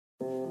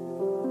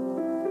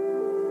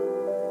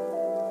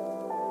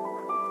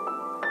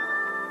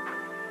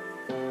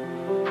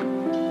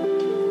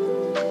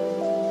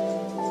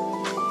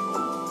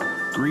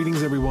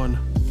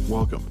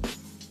welcome.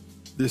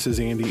 This is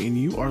Andy, and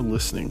you are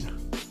listening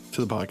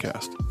to the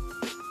podcast,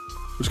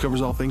 which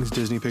covers all things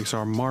Disney,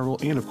 Pixar, Marvel,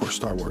 and of course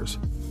Star Wars.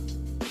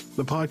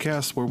 The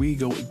podcast where we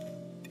go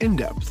in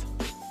depth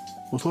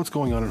with what's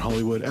going on in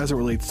Hollywood as it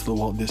relates to the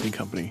Walt Disney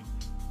Company.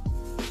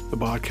 The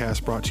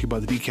podcast brought to you by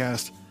the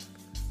Dcast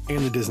and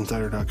the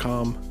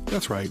DisInsider.com.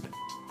 That's right,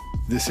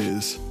 this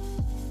is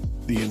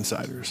The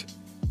Insiders.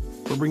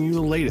 We're bringing you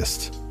the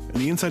latest and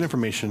the inside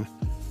information,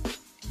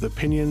 the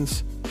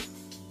opinions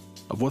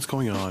of what's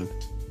going on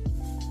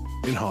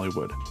in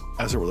Hollywood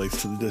as it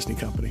relates to the Disney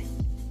Company.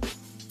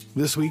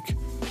 This week,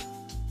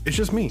 it's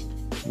just me.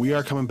 We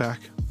are coming back,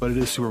 but it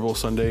is Super Bowl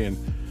Sunday and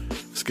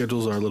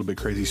schedules are a little bit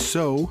crazy.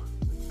 So,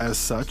 as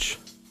such,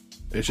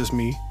 it's just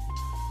me,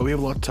 but we have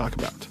a lot to talk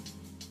about.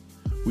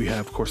 We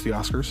have, of course, the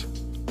Oscars.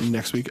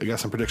 Next week, I got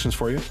some predictions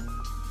for you.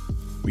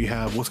 We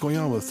have what's going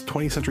on with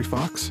 20th Century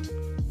Fox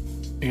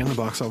and the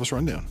box office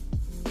rundown.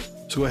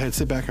 So go ahead,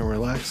 sit back and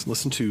relax.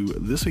 Listen to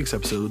this week's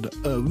episode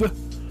of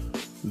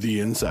The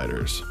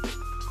Insiders.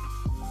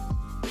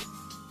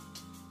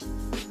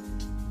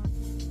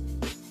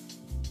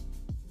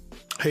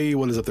 Hey,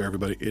 what is up there,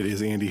 everybody? It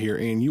is Andy here,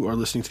 and you are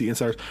listening to The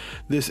Insiders.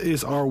 This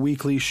is our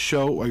weekly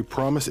show. I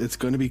promise it's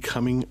going to be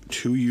coming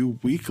to you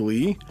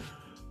weekly,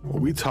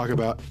 where we talk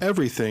about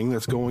everything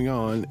that's going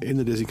on in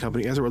the Disney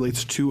Company as it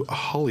relates to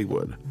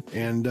Hollywood.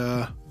 And,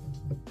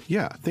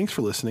 yeah, thanks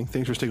for listening.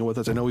 Thanks for sticking with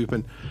us. I know we've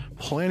been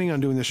planning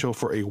on doing this show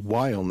for a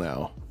while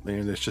now,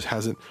 and it just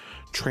hasn't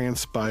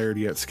transpired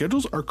yet.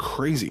 Schedules are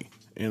crazy,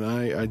 and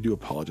I do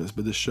apologize,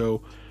 but this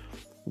show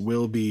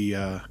will be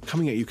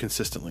coming at you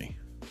consistently,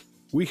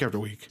 week after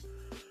week,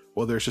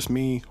 whether it's just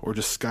me or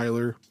just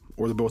Skylar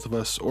or the both of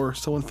us or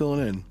someone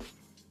filling in.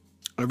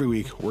 Every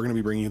week, we're going to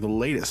be bringing you the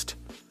latest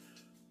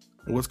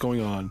of what's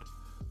going on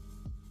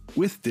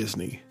with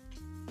Disney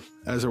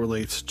as it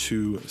relates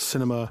to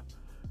cinema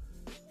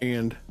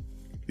and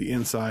the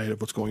inside of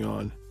what's going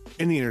on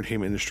in the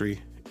entertainment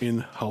industry in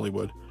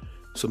Hollywood.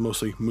 So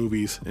mostly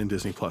movies and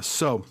Disney Plus.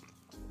 So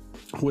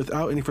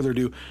without any further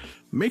ado,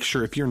 make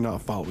sure if you're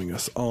not following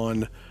us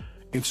on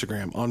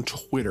Instagram, on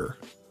Twitter,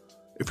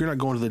 if you're not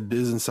going to the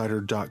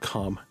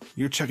DisInsider.com,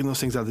 you're checking those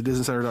things out. The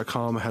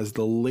DisInsider.com has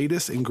the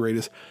latest and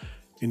greatest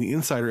in the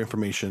insider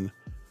information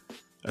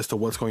as to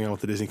what's going on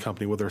with the Disney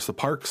Company, whether it's the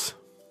parks,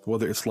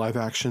 whether it's live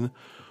action,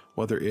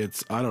 whether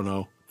it's, I don't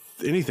know,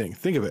 anything.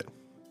 Think of it.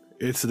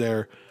 It's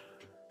there.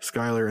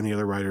 Skylar and the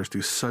other writers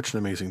do such an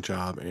amazing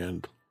job,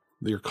 and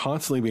they're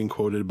constantly being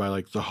quoted by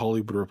like the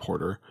Hollywood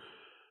Reporter,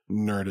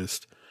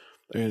 Nerdist,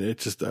 and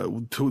it's just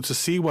to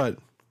see what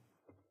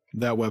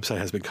that website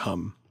has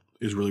become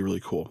is really, really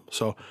cool.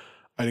 So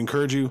I'd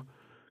encourage you,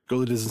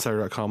 go to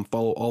disinsider.com,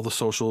 follow all the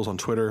socials on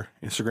Twitter,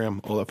 Instagram,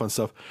 all that fun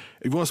stuff.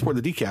 If you want to support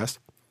the Dcast,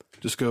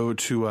 just go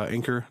to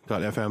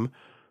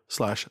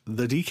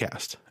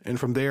anchor.fm/thedcast, and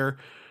from there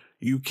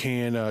you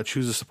can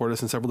choose to support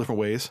us in several different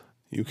ways.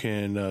 You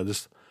can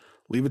just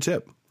leave a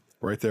tip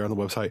right there on the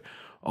website.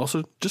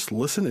 Also, just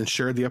listen and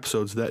share the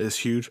episodes. That is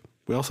huge.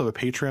 We also have a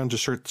Patreon.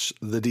 Just search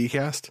the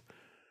Dcast,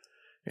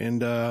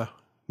 and go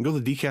to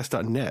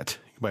thedcast.net.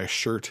 You can buy a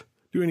shirt,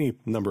 do any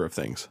number of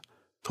things.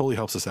 Totally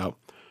helps us out.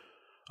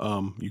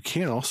 You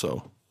can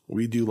also,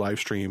 we do live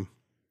stream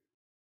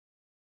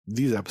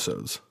these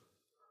episodes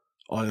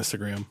on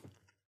Instagram.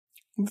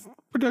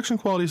 Production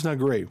quality is not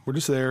great. We're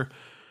just there.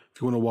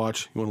 If you want to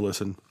watch, you want to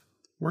listen,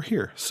 we're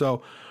here.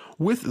 So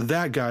with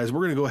that, guys,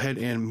 we're going to go ahead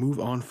and move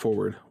on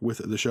forward with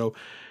the show.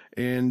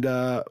 And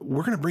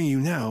we're going to bring you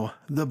now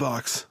the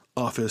box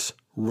office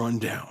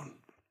rundown.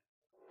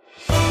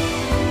 I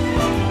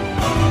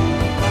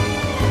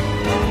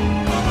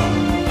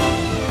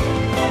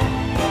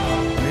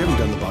haven't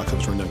done the box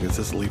office rundown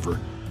consistently for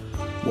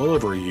well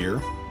over a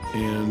year.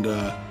 And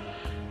the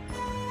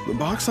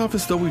box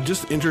office, though, we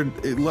just entered,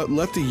 it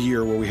left a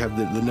year where we have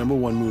the number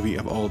one movie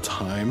of all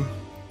time.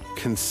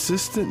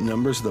 Consistent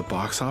numbers of the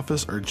box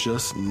office are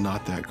just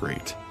not that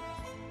great.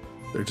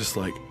 They're just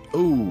like,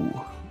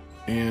 oh,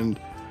 and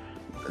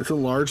it's a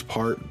large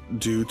part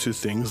due to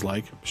things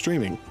like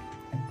streaming.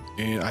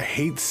 And I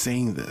hate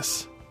saying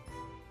this,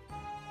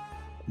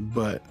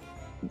 but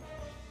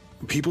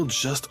people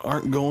just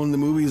aren't going to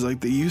movies like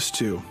they used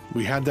to.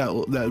 We had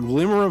that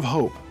glimmer of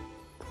hope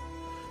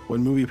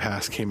when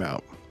MoviePass came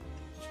out,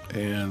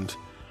 and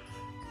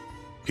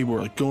people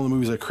were like going to the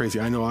movies like crazy.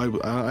 I know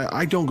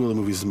I don't go to the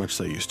movies as much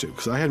as I used to,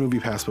 because I had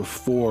MoviePass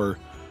before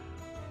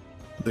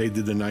they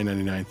did the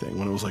 $9.99 thing,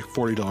 when it was like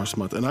 $40 a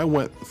month, and I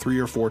went 3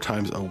 or 4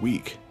 times a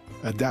week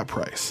at that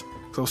price,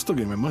 because I was still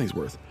getting my money's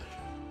worth.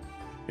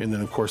 And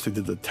then of course they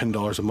did the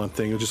 $10 a month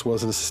thing. It just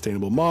wasn't a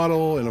sustainable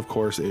model, and of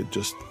course it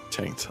just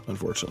tanked,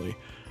 unfortunately,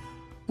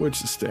 which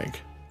stank.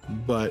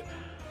 But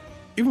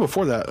even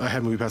before that, I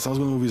had MoviePass. I was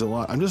going to movies a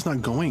lot. I'm just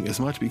not going as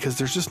much because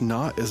there's just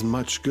not as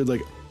much good.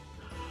 Like,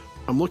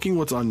 I'm looking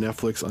what's on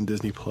Netflix, on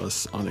Disney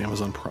Plus, on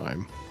Amazon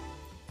Prime,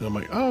 and I'm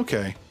like, oh,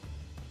 okay.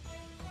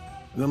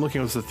 And I'm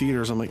looking at the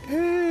theaters. I'm like,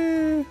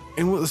 eh.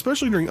 And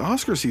especially during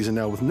Oscar season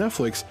now with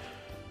Netflix,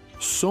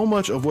 so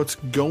much of what's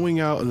going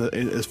out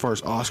as far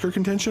as Oscar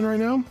contention right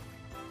now,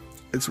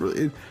 it's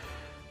really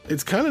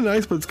It's kind of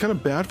nice, but it's kind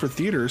of bad for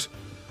theaters.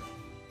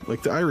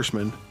 Like The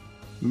Irishman,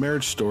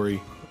 Marriage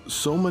Story,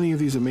 so many of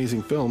these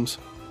amazing films,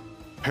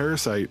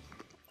 Parasite,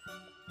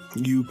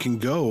 you can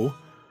go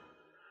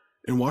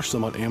and watch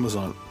them on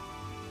Amazon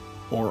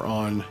or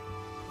on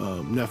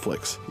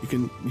Netflix. You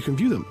can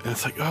view them, and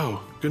it's like,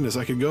 oh goodness,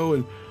 I could go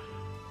and,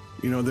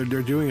 you know,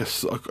 they're doing at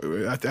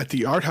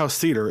the Art House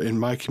Theater in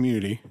my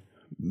community,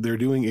 they're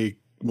doing a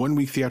 1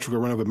 week theatrical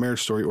run of A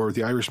Marriage Story or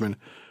The Irishman,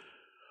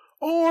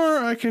 or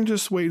I can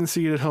just wait and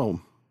see it at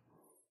home,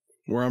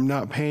 where I'm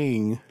not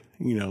paying,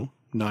 you know,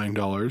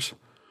 $9,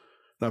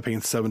 not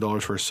paying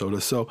 $7 for a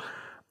soda. So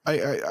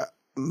I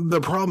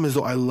the problem is,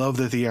 though, I love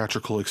the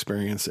theatrical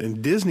experience,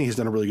 and Disney has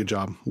done a really good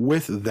job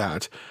with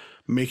that,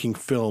 making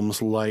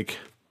films like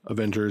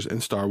Avengers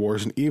and Star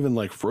Wars and even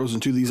like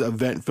Frozen 2, these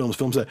event films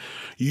that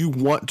you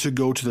want to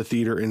go to the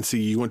theater and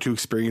see. You want to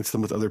experience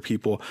them with other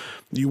people.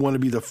 You want to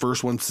be the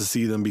first ones to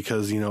see them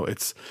because, you know,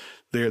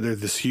 they're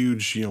this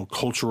huge, you know,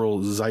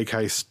 cultural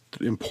zeitgeist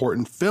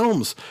important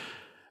films.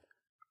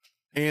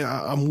 And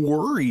I'm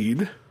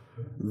worried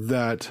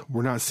that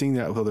we're not seeing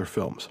that with other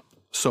films.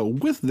 So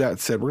with that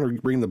said, we're going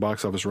to bring the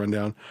box office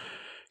rundown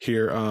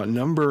here.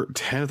 Number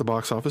 10 at the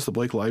box office, the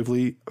Blake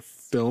Lively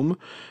film,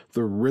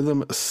 The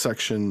Rhythm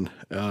Section,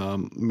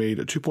 made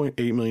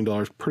 $2.8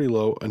 million, pretty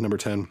low at number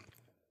 10.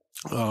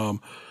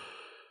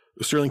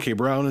 Sterling K.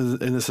 Brown is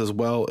in this as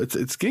well.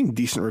 It's getting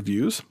decent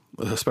reviews,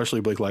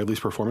 especially Blake Lively's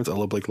performance. I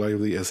love Blake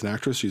Lively as an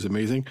actress. She's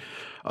amazing.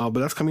 But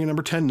that's coming in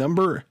number 10.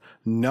 Number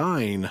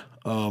 9,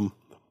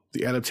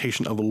 the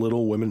adaptation of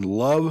Little Women.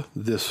 Love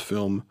this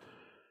film.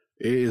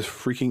 It is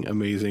freaking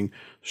amazing.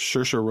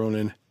 Saoirse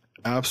Ronan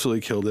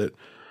absolutely killed it.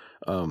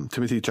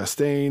 Timothy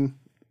Chastain,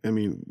 I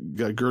mean,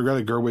 got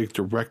Greta Gerwig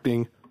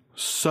directing.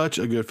 Such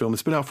a good film.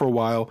 It's been out for a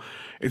while.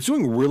 It's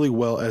doing really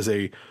well as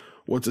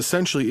what's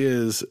essentially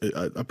is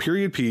a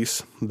period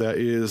piece that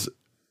is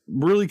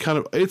really kind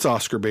of, it's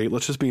Oscar bait.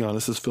 Let's just be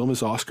honest. This film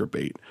is Oscar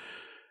bait.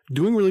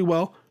 Doing really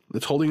well.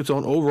 It's holding its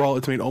own. Overall,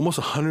 it's made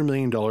almost $100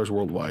 million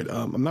worldwide.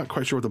 I'm not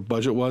quite sure what the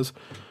budget was.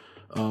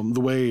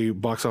 The way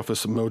Box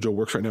Office Mojo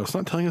works right now, it's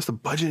not telling us the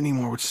budget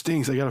anymore, which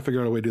stinks. I got to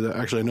figure out a way to do that.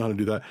 Actually, I know how to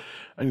do that.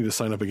 I need to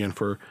sign up again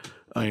for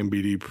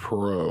IMDb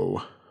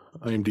Pro.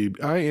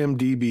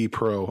 IMDb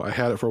Pro. I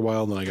had it for a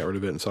while, and then I got rid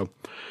of it. And so,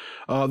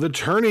 The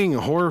Turning,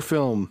 horror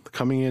film,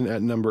 coming in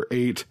at number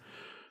 8,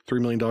 $3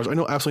 million. I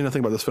know absolutely nothing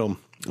about this film.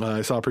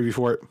 I saw a preview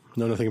for it.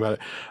 Know nothing about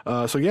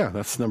it. So yeah,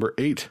 that's number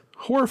 8.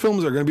 Horror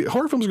films are going to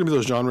be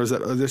those genres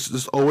that are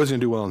just always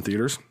going to do well in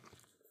theaters.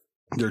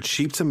 They're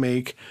cheap to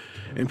make,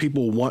 and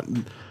people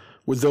want,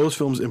 with those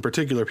films in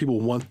particular, people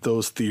want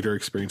those theater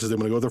experiences. They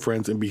want to go with their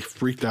friends and be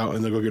freaked out,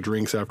 and they'll go get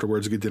drinks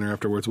afterwards, get dinner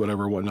afterwards,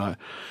 whatever, whatnot.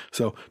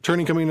 So,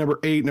 Turning coming in number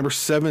 8. Number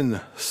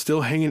 7,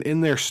 still hanging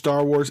in there,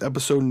 Star Wars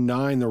Episode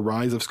 9, The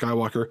Rise of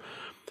Skywalker.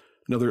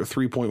 Another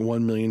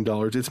 $3.1 million.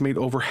 It's made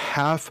over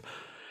 $500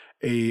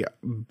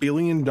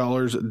 million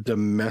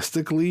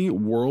domestically.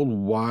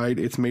 Worldwide,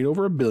 it's made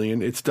over $1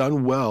 billion. It's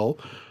done well.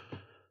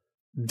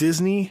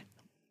 Disney,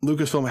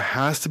 Lucasfilm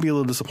has to be a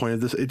little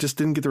disappointed. It just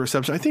didn't get the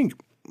reception. I think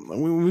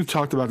we've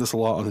talked about this a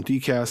lot on the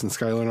DCast, and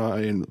Skylar and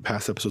I in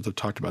past episodes have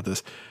talked about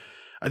this.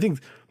 I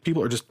think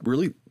people are just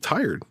really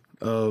tired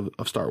of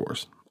Star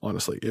Wars.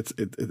 Honestly, it's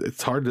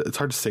hard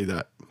to say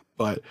that,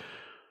 but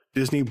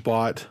Disney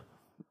bought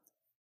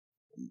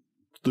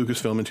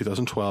Lucasfilm in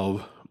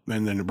 2012,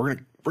 and then we're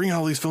gonna bring out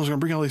all these films. We're gonna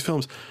bring out all these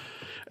films,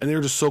 and they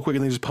were just so quick,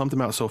 and they just pumped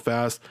them out so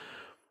fast.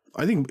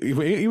 I think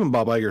even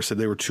Bob Iger said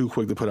they were too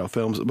quick to put out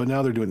films, but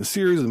now they're doing the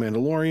series, The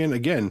Mandalorian.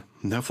 Again,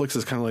 Netflix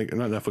is kind of like,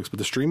 not Netflix, but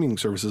the streaming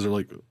services are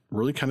like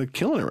really kind of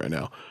killing it right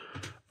now.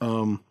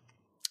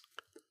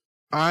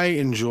 I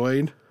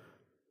enjoyed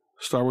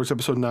Star Wars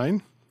Episode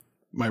 9.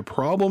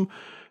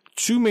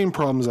 Two main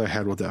problems I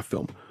had with that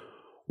film.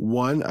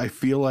 One, I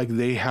feel like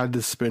they had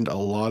to spend a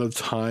lot of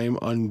time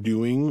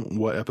undoing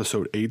what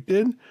Episode 8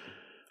 did.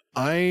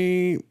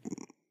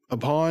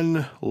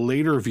 Upon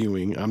later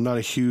viewing, I'm not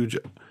a huge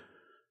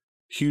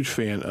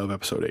fan of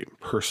Episode 8,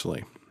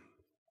 personally.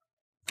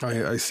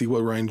 I see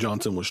what Rian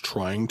Johnson was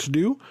trying to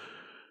do,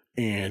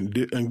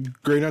 and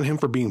great on him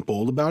for being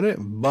bold about it,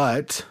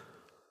 but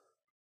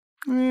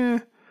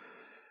it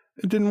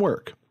didn't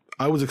work.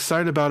 I was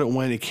excited about it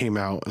when it came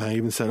out, and I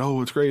even said,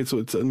 oh, it's great, so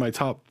it's in my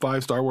top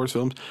 5 Star Wars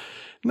films.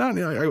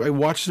 I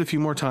watched it a few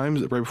more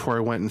times right before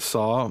I went and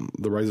saw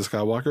The Rise of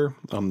Skywalker,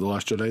 The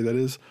Last Jedi, that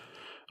is.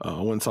 I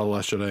went and saw The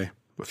Last Jedi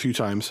a few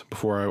times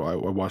before I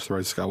watched The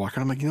Rise of Skywalker,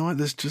 and I'm like, you know what,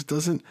 this just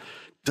doesn't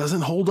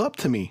hold up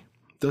to me.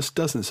 This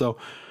doesn't. So,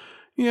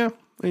 yeah.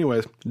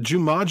 Anyways,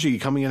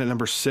 Jumanji coming in at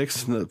number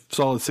 6, and a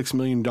solid $6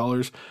 million.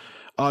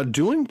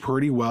 Doing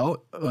pretty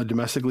well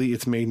domestically.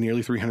 It's made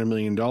nearly $300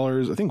 million.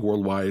 I think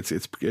worldwide,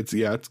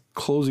 it's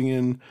closing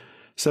in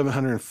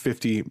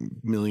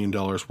 $750 million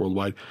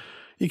worldwide.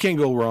 You can't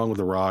go wrong with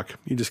The Rock.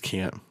 You just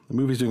can't. The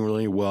movie's doing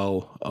really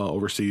well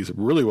overseas.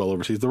 Really well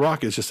overseas. The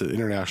Rock is just an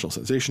international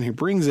sensation. He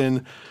brings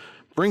in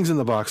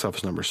the box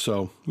office numbers.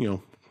 So,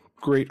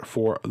 great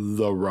for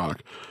The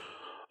Rock.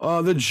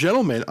 The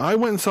Gentleman. I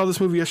went and saw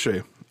this movie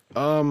yesterday.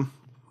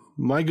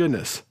 My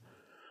goodness.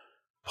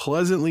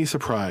 pleasantly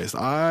surprised.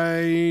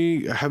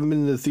 I haven't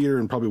been in the theater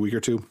in probably a week or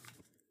two.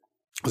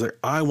 I was like,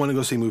 I want to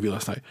go see a movie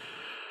last night.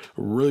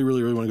 Really,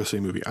 really, really want to go see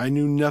a movie. I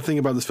knew nothing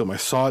about this film. I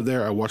saw it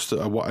there. I watched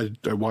I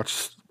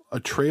watched a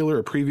trailer,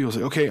 a preview. I was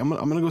like, okay, I'm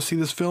gonna go see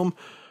this film.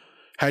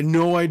 Had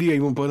no idea.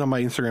 Even put it on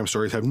my Instagram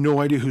stories. Have no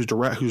idea who's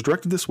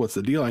directed this. What's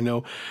the deal?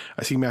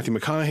 I see Matthew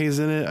McConaughey's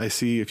in it. I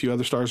see a few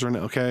other stars are in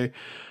it. Okay.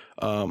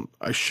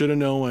 I should have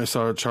known when I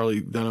saw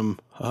Charlie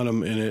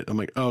Hunnam in it. I'm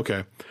like, oh,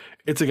 okay,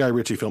 it's a Guy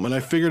Ritchie film. And I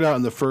figured out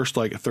in the first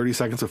like 30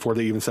 seconds before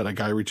they even said a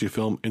Guy Ritchie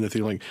film in the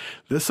theater, like,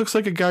 this looks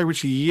like a Guy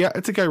Ritchie. Yeah,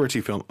 it's a Guy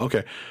Ritchie film.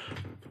 Okay.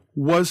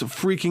 Was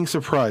freaking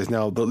surprised.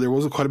 Now, there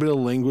was quite a bit of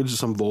language,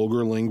 some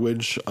vulgar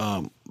language,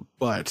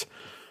 but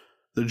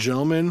The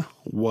Gentleman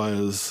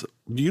was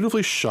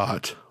beautifully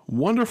shot,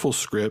 wonderful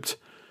script,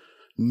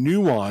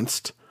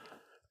 nuanced,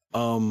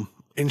 and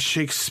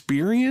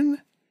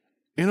Shakespearean.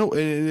 You know,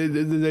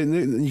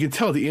 and you can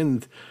tell at the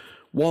end,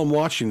 while I'm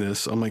watching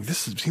this, I'm like, this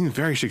seems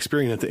very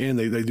Shakespearean. At the end,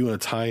 they do a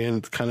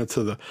tie-in kind of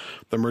to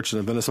the Merchant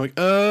of Venice. I'm like,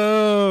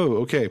 oh,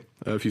 okay.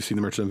 If you've seen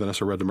The Merchant of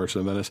Venice or read The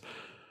Merchant of Venice,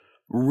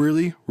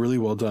 really, really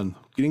well done.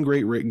 Getting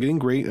great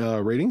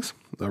ratings,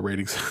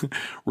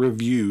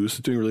 reviews,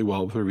 doing really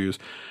well with reviews.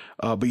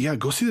 But yeah,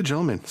 go see The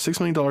Gentleman. $6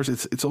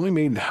 million. It's only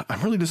made,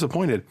 I'm really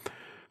disappointed.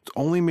 It's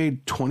only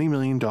made $20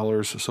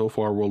 million so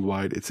far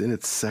worldwide. It's in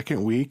its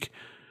second week.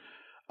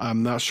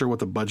 I'm not sure what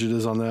the budget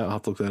is on that. I'll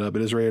have to look that up.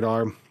 It is rated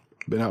R.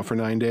 Been out for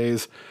 9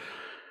 days.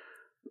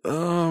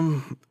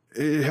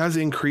 It has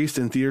increased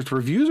in theaters.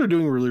 Reviews are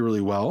doing really,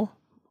 really well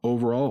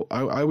overall.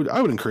 I would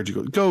encourage you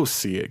to go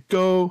see it.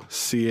 Go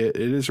see it.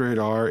 It is rated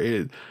R.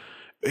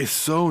 It's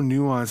so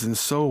nuanced and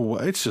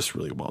it's just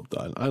really well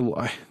done.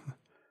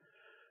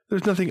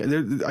 There's nothing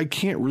there. I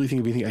can't really think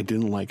of anything I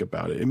didn't like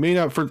about it. It may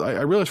not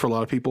I realize for a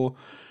lot of people,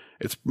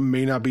 it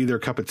may not be their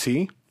cup of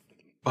tea,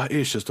 but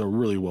it's just a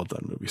really well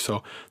done movie.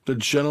 So The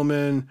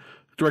Gentleman,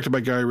 directed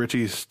by Guy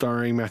Ritchie,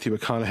 starring Matthew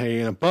McConaughey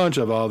and a bunch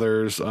of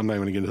others. I'm not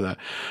even going to get into that.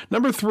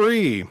 Number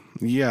 3,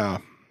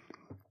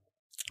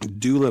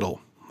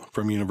 Dolittle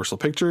from Universal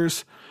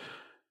Pictures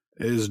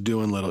is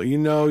doing little. You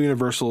know,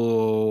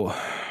 Universal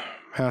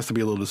has to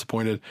be a little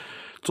disappointed.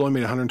 It's only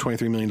made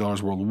 $123 million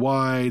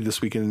worldwide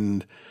this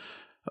weekend.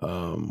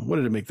 What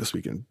did it make this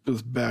weekend?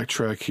 Let's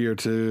backtrack here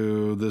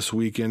to this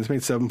weekend. It's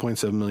made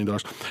 $7.7 million.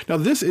 Now,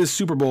 this is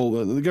Super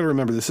Bowl. You got to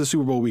remember, this is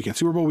Super Bowl weekend.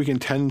 Super Bowl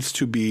weekend tends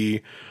to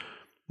be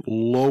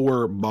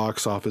lower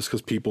box office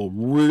because people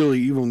really,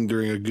 even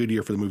during a good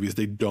year for the movies,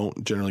 they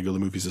don't generally go to the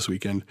movies this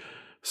weekend.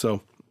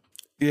 So,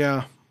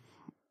 yeah,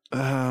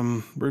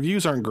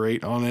 reviews aren't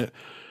great on it.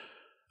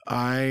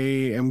 I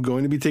am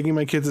going to be taking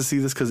my kids to see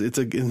this because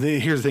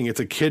here's the thing. It's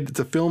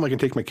a film I can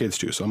take my kids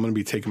to. So I'm going to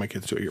be taking my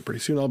kids to it here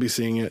pretty soon. I'll be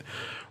seeing it.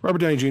 Robert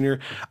Downey Jr.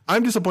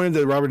 I'm disappointed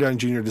that Robert Downey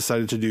Jr.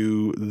 decided to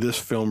do this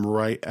film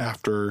right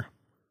after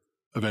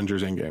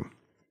Avengers Endgame.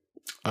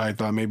 I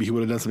thought maybe he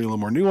would have done something a little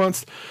more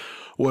nuanced.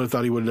 Would have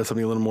thought he would have done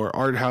something a little more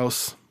art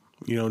house,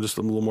 just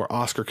a little more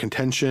Oscar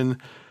contention.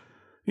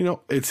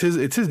 It's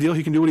his deal.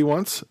 He can do what he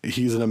wants.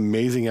 He's an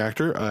amazing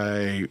actor.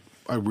 I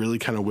really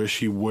kind of wish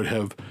he would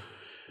have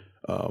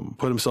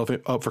put himself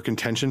up for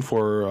contention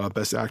for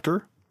Best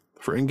Actor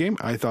for Endgame.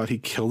 I thought he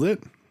killed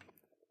it.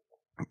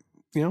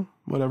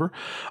 Whatever.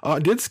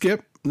 Did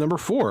skip number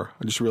 4.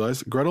 I just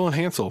realized Gretel and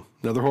Hansel,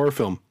 another horror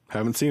film.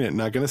 Haven't seen it.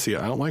 Not going to see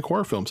it. I don't like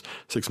horror films.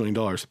 $6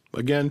 million.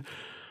 Again,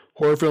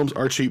 horror films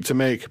are cheap to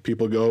make.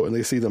 People go and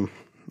they see them.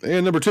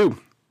 And number 2,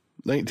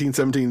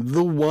 1917,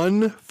 the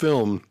one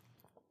film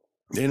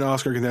in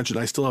Oscar contention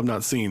I still have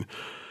not seen.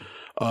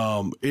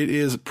 It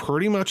is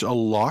pretty much a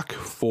lock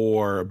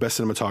for best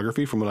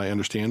cinematography, from what I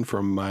understand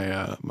from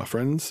my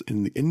friends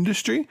in the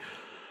industry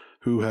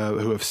who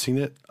have seen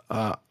it.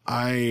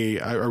 I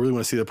really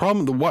want to see the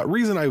problem. The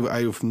reason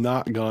I've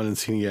not gone and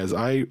seen it yet is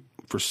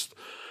for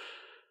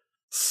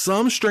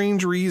some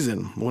strange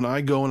reason, when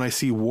I go and I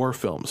see war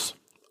films,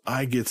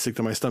 I get sick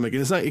to my stomach.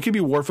 And it could be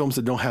war films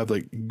that don't have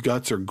like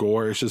guts or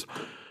gore. It's just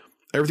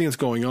everything that's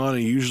going on.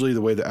 And usually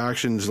the way the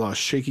action is a lot of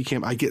shaky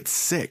cam, I get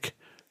sick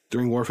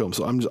during war films.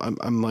 So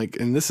I'm like,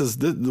 and this is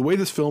the way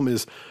this film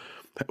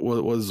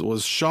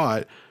was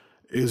shot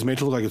is made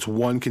to look like it's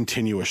one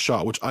continuous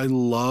shot, which I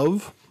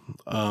love.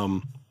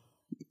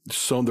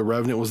 So The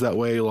Revenant was that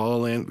way. La La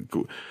Land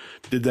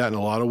did that in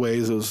a lot of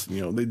ways. It was,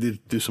 they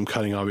did do some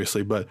cutting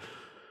obviously, but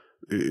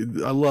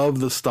I love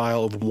the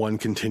style of one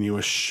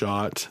continuous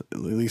shot.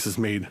 At least it's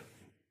made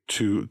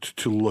to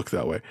look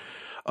that way.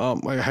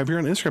 I have here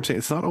on Instagram saying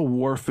it's not a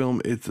war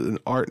film; it's an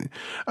art.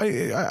 I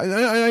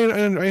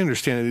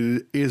understand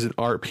it is an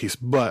art piece,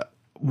 but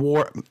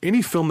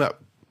any film that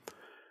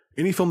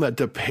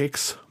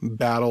depicts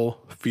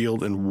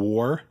battlefield and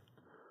war,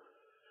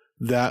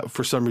 that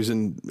for some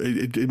reason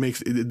it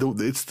makes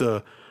it's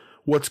the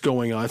what's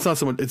going on. It's not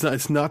someone.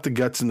 It's not the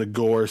guts and the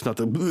gore. It's not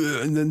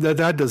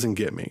that doesn't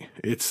get me.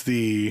 It's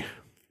the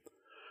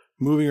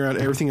moving around,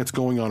 everything that's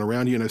going on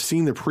around you. And I've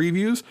seen the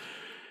previews.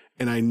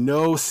 And I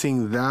know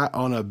seeing that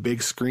on a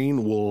big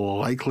screen will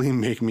likely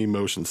make me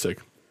motion sick.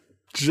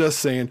 Just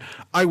saying,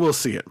 I will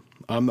see it.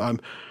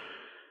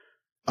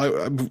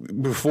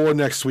 Before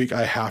next week,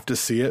 I have to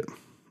see it.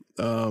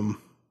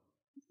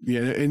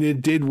 Yeah, and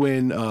it did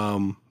win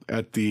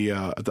at the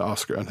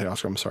Oscar. Not the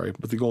Oscar, I'm sorry,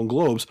 but the Golden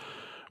Globes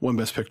won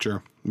Best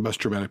Picture, Best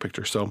Dramatic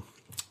Picture. So,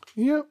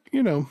 yeah,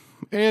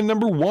 And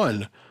number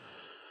one,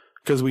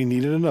 because we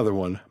needed another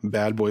one,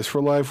 Bad Boys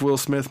for Life. Will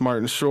Smith,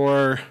 Martin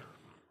Short,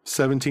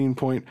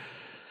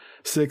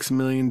 $17.6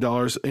 million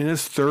in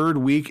its third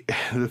week.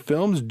 The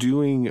film's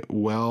doing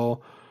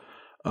well.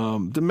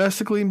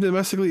 Domestically,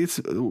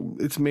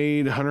 it's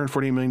made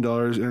 $140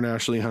 million.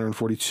 Internationally,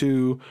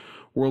 142.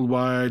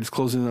 Worldwide, it's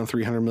closing in on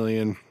 300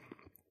 million.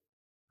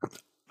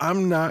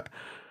 I'm not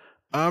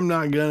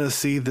gonna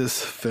see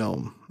this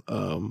film.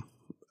 I'm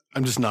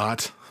just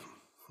not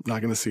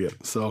gonna see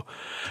it. So,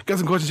 got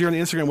some questions here on the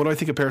Instagram. What do I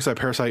think of Parasite?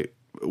 Parasite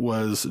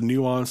was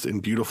nuanced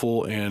and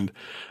beautiful, and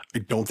I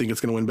don't think it's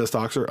gonna win Best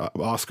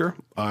Oscar.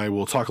 I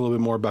will talk a little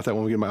bit more about that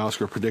when we get my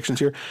Oscar predictions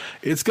here.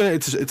 It's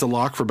a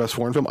lock for Best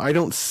Foreign Film. I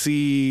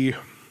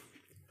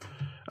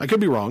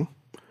could be wrong.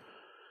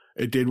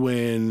 It did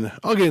win.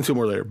 I'll get into it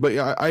more later, but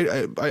yeah,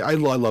 I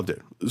loved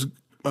it. It was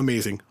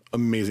amazing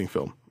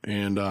film,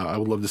 and I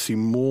would love to see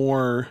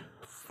more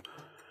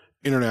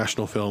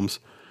international films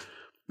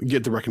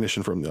get the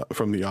recognition from the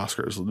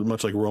Oscars,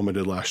 much like Roma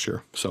did last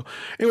year. So,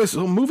 anyways,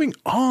 moving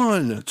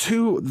on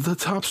to the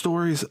top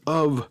stories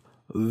of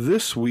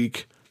this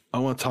week, I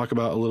want to talk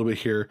about a little bit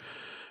here.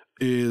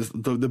 Is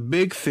the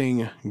big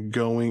thing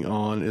going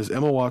on is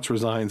Emma Watts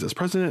resigns as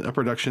president of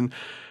production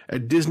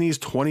at Disney's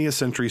 20th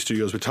Century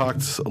Studios. We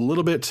talked a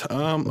little bit.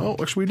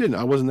 Actually, we didn't.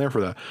 I wasn't there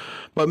for that.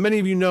 But many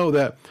of you know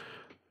that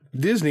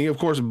Disney, of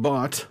course,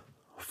 bought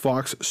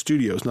Fox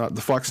Studios, not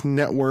the Fox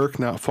Network,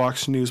 not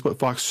Fox News, but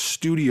Fox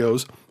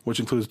Studios, which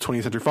includes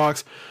 20th Century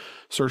Fox,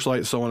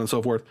 Searchlight, so on and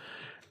so forth.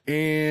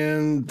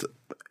 And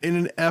in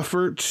an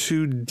effort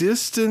to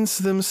distance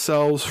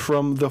themselves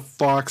from the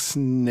Fox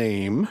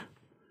name,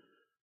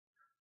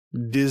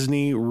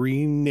 Disney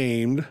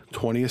renamed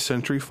 20th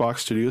Century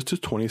Fox Studios to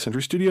 20th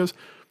Century Studios,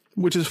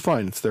 which is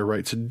fine. It's their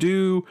right to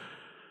do.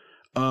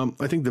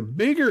 I think the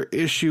bigger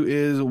issue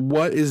is,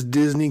 what is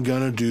Disney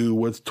going to do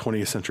with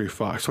 20th Century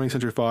Fox? 20th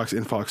Century Fox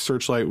and Fox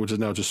Searchlight, which is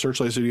now just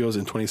Searchlight Studios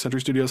and 20th Century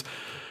Studios.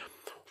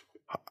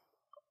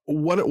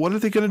 What are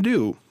they going to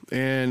do?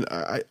 And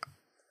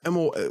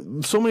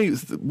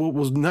what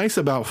was nice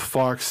about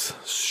Fox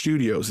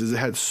Studios is it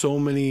had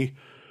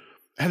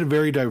a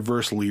very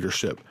diverse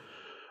leadership.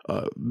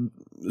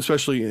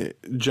 Especially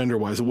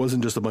gender-wise, it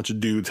wasn't just a bunch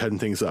of dudes heading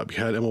things up. You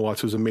had Emma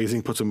Watts, who was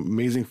amazing, put some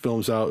amazing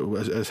films out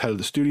as head of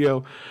the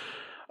studio.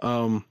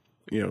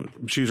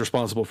 She's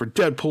responsible for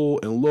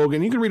Deadpool and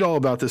Logan. You can read all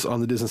about this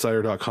on the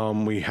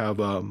DisInsider.com. We have,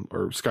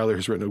 or Skylar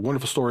has written a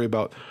wonderful story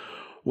about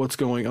what's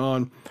going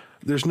on.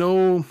 There's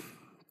no,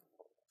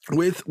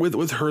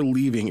 with her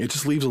leaving, it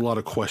just leaves a lot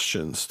of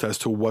questions as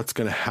to what's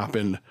going to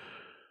happen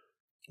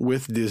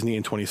with Disney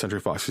and 20th Century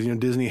Fox. Because,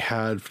 Disney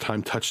had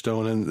Time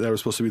Touchstone, and that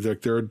was supposed to be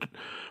their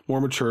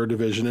more mature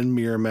division, and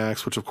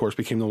Miramax, which of course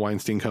became the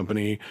Weinstein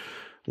Company.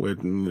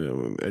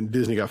 And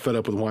Disney got fed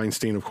up with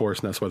Weinstein, of course,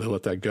 and that's why they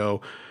let that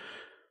go.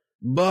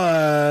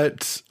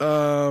 But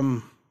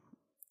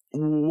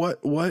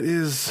what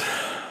is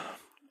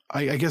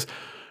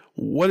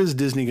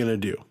Disney going to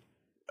do?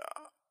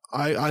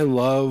 I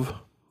love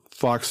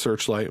Fox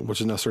Searchlight,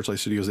 which is now Searchlight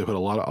Studios. They put a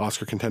lot of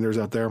Oscar contenders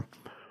out there.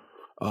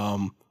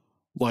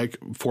 Like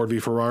Ford v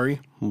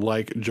Ferrari,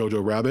 like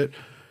Jojo Rabbit.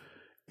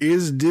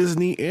 Is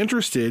Disney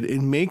interested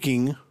in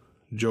making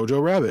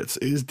Jojo Rabbits?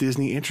 Is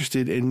Disney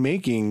interested in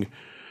making,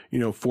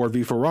 Ford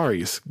v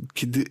Ferraris?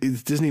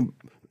 Is Disney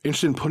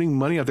interested in putting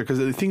money out there? Because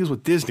the thing is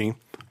with Disney,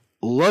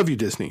 love you,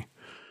 Disney.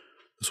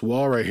 This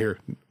wall right here,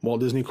 Walt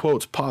Disney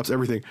quotes, pops,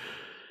 everything.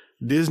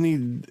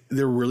 Disney,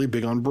 they're really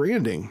big on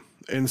branding.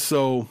 And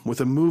so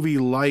with a movie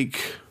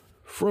like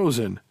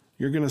Frozen,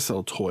 you're going to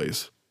sell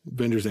toys,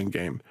 Avengers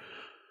Endgame,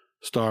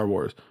 Star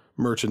Wars,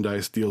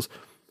 merchandise deals.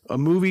 A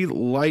movie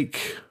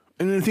like,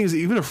 and the thing is,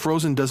 even if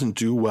Frozen doesn't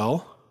do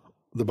well,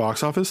 the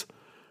box office,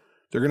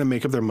 they're going to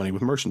make up their money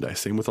with merchandise.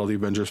 Same with all the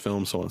Avengers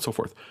films, so on and so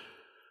forth.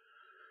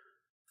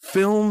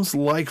 Films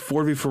like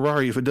Ford v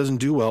Ferrari, if it doesn't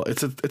do well,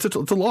 it's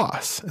a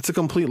loss. It's a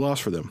complete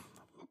loss for them.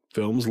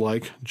 Films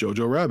like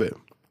Jojo Rabbit,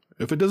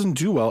 if it doesn't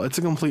do well, it's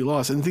a complete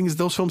loss. And the thing is,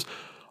 those films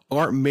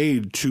aren't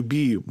made to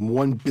be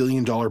 $1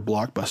 billion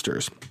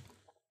blockbusters.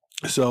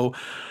 So,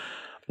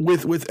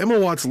 with Emma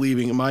Watts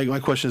leaving, my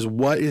question is,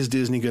 what is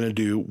Disney going to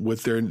do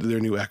with their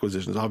new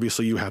acquisitions?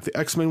 Obviously, you have the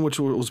X-Men, which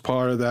was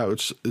part of that,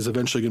 which is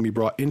eventually going to be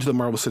brought into the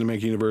Marvel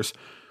Cinematic Universe.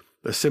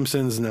 The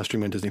Simpsons, now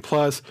streaming on Disney+.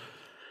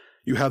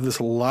 You have this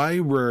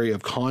library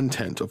of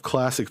content of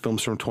classic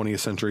films from 20th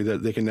century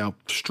that they can now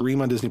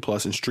stream on Disney+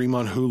 and stream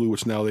on Hulu,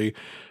 which now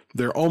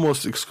they're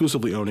almost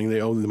exclusively owning. They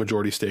own the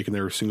majority stake, and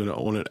they're soon going to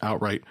own it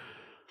outright.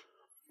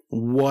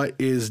 What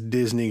is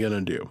Disney going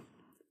to do?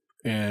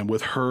 And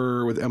with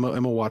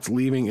Emma Watts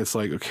leaving, it's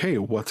like, okay,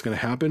 what's going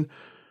to happen?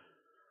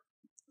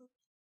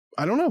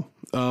 I don't know.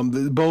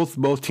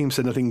 Both teams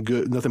said nothing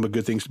but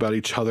good things about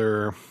each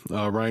other.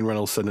 Ryan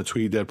Reynolds said in a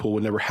tweet, Deadpool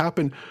would never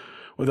happen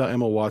without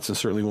Emma Watts, and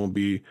certainly won't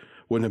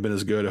wouldn't have been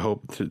as good. I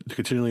hope to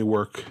continually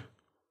work.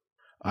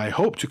 I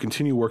hope to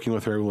continue working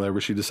with her whatever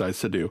she decides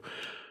to do.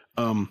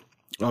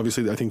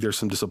 Obviously, I think there's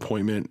some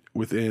disappointment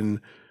with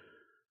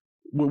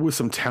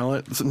some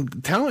talent. Some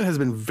talent has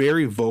been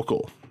very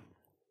vocal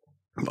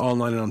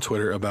online and on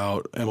Twitter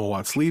about Emma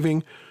Watts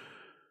leaving.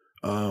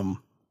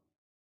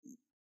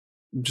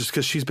 Just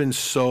because she's been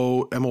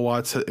so Emma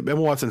Watts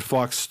and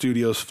Fox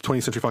Studios,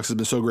 20th Century Fox has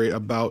been so great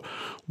about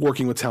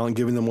working with talent,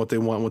 giving them what they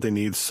want, what they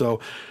need.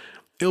 So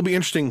it'll be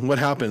interesting what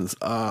happens.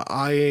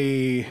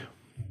 I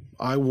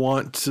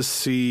want to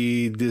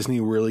see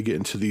Disney really get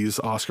into these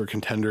Oscar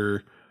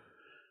contender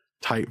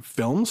type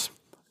films.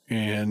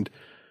 And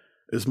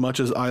as much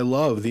as I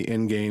love the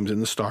Endgames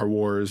and the Star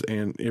Wars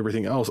and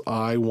everything else,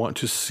 I want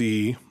to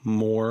see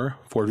more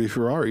Ford v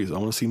Ferraris. I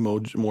want to see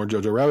more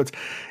Jojo Rabbits.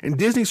 And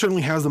Disney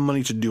certainly has the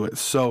money to do it.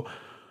 So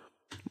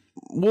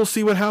we'll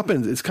see what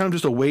happens. It's kind of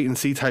just a wait and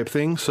see type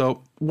thing.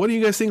 So what do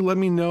you guys think? Let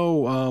me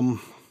know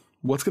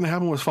what's going to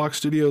happen with Fox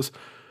Studios,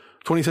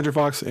 20th Century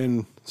Fox,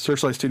 and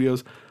Searchlight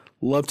Studios.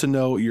 Love to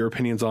know your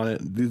opinions on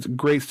it. These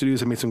great studios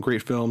have made some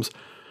great films,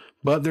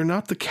 but they're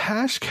not the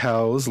cash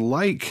cows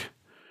like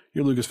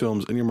your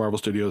Lucasfilms and your Marvel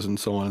Studios and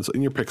so on,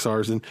 and your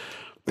Pixars and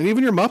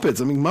even your Muppets.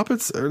 I mean,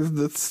 Muppets are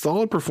the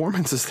solid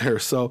performances there.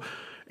 So,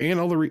 and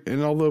all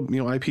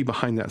the IP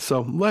behind that.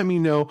 So let me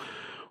know.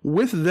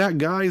 With that,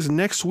 guys,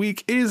 next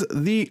week is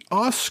the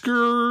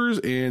Oscars,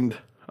 and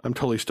I'm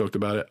totally stoked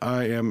about it.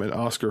 I am an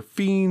Oscar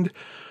fiend.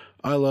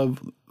 I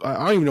don't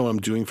even know what I'm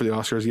doing for the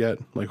Oscars yet.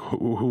 Like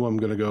who I'm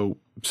going to go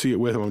see it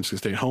with. I'm just going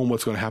to stay at home.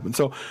 What's going to happen?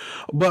 So,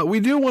 but we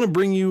do want to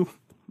bring you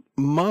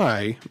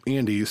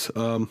Andy's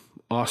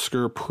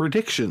Oscar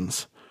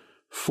predictions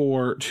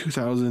for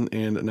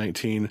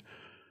 2019.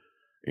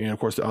 And of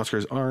course, the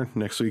Oscars are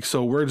next week.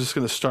 So we're just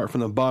going to start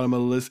from the bottom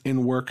of the list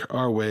and work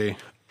our way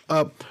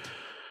up.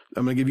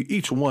 I'm going to give you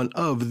each one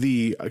of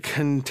the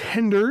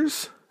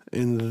contenders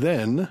and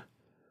then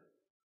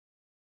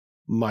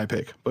my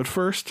pick. But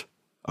first,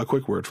 a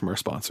quick word from our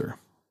sponsor.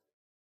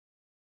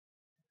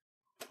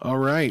 All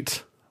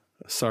right.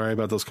 Sorry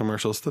about those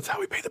commercials. That's how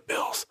we pay the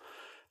bills.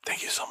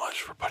 Thank you so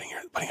much for putting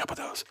up with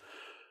those.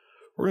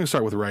 We're going to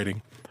start with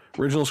writing.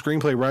 Original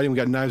screenplay writing, we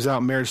got Knives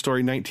Out, Marriage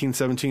Story,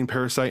 1917,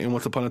 Parasite, and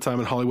Once Upon a Time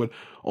in Hollywood.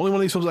 Only one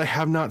of these films I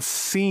have not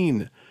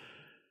seen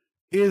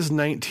is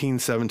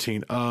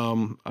 1917.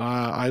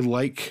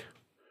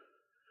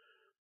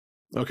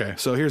 Okay,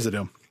 so here's the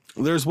deal.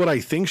 There's what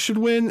I think should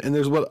win, and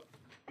there's what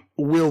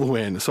will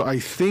win. So I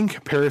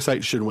think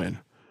Parasite should win.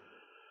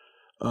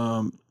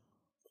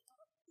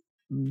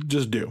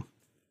 Just do.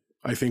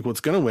 I think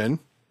what's going to win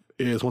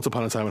is Once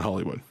Upon a Time in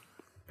Hollywood.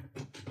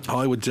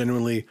 Hollywood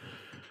genuinely,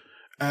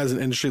 as an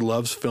industry,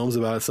 loves films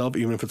about itself,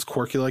 even if it's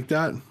quirky like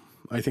that.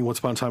 I think Once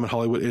Upon a Time in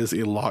Hollywood is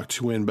a lock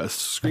to win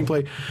Best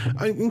Screenplay.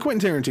 And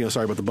Quentin Tarantino,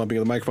 sorry about the bumping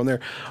of the microphone there.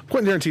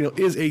 Quentin Tarantino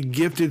is a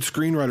gifted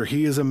screenwriter.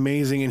 He is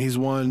amazing, and he's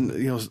won,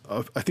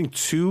 I think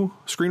 2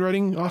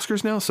 screenwriting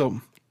Oscars now.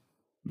 So,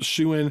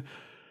 shoe in.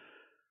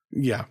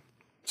 Yeah.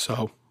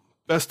 So,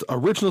 Best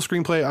Original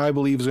Screenplay, I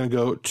believe, is going to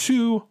go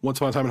to Once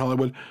Upon a Time in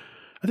Hollywood.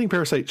 I think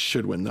Parasite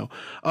should win, though.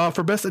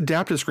 For Best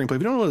Adapted Screenplay,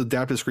 if you don't know what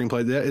adapted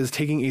screenplay, that is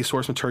taking a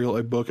source material,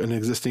 a book, an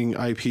existing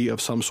IP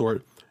of some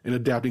sort, and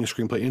adapting a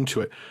screenplay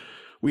into it.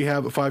 We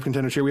have 5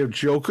 contenders here. We have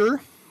Joker,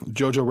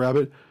 Jojo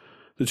Rabbit,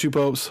 The Two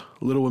Popes,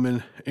 Little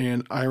Women,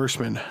 and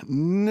Irishman.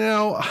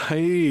 Now,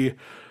 I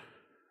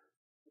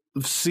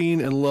have seen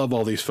and love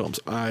all these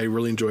films. I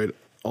really enjoyed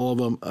all of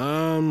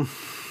them.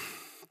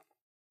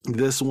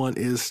 This one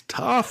is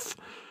tough.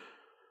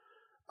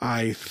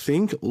 I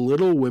think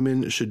Little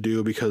Women should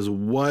do, because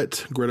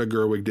what Greta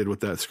Gerwig did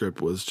with that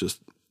script was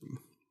just,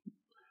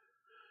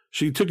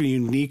 she took a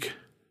unique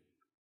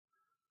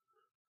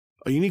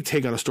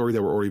take on a story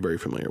that we're already very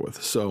familiar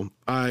with. So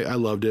I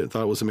loved it.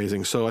 Thought it was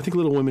amazing. So I think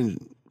Little Women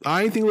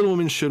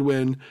should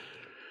win.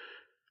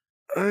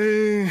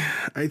 I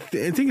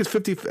think it's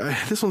 50.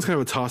 This one's kind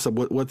of a toss up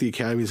what the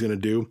Academy is going to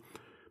do.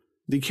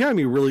 The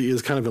Academy really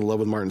is kind of in love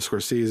with Martin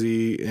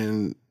Scorsese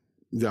and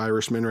The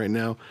Irishman right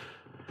now.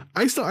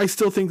 I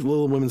still think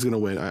Little Women's going to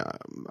win.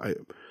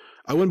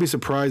 I wouldn't be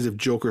surprised if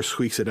Joker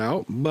squeaks it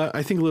out, but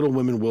I think Little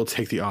Women will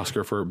take the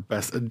Oscar for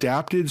Best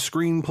Adapted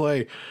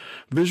Screenplay.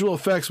 Visual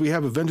effects, we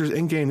have Avengers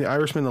Endgame, The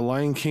Irishman, The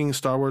Lion King,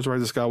 Star Wars: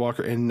 Rise of Skywalker,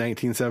 and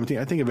 1917.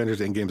 I think Avengers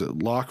Endgame's a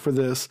lock for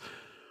this,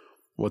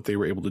 what they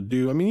were able to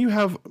do. I mean,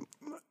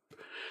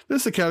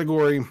 this is a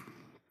category,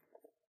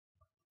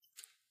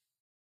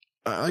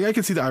 I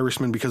can see The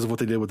Irishman because of what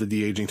they did with the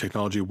de-aging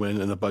technology win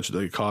and the budget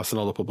that it cost and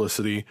all the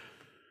publicity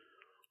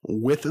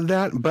with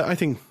that, but I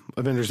think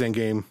Avengers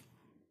Endgame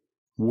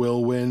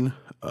will win.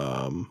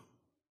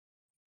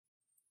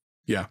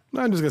 Yeah,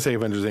 I'm just gonna say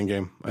Avengers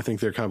Endgame. I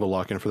think they're kind of a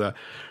lock-in for that.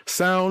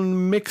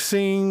 Sound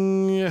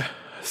mixing, that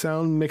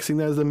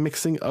is the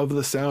mixing of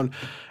the sound.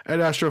 Ed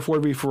Astra,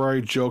 Ford v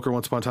Ferrari, Joker,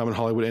 Once Upon a Time in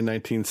Hollywood, in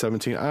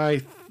 1917. I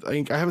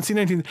think I haven't seen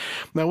 19.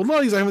 Now with a lot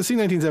of these, I haven't seen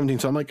 1917,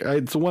 so I'm like,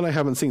 it's the one I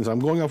haven't seen. So I'm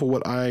going off of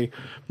what I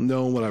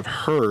know, what I've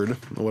heard,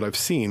 and what I've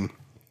seen.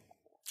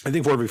 I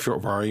think Ford v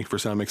Ferrari for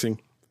sound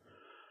mixing.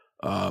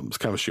 It's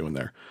kind of a shoe in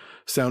there.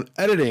 Sound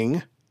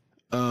editing.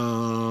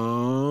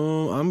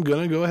 I'm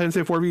gonna go ahead and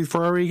say Ford v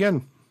Ferrari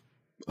again.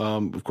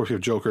 Of course, we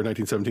have Joker,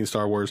 1917,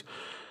 Star Wars,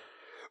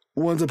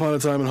 Once Upon a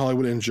Time in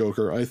Hollywood, and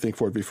Joker. I think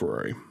Ford v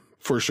Ferrari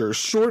for sure.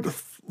 Short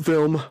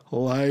film,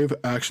 live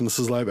action. This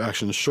is live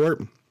action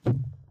short.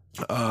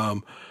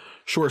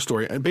 Short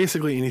story, and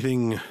basically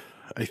anything.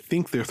 I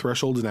think their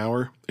threshold an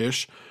hour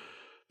ish.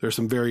 There's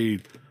some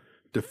very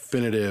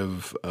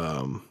definitive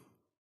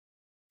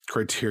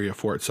criteria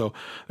for it. So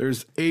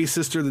there's A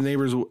Sister, the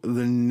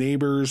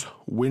neighbor's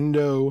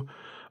window,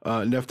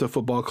 Nefta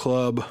Football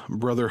Club,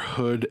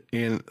 Brotherhood,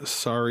 and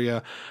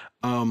Saria.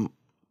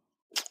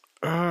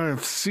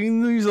 I've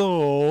seen these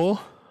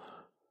all.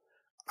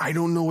 I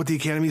don't know what the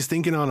Academy's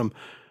thinking on them.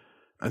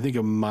 I think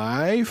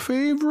my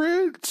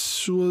favorite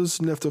was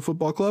Nefta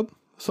Football Club,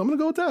 so I'm gonna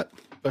go with that.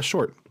 Best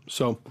short.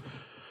 So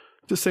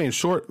just saying,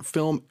 short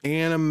film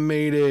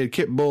animated,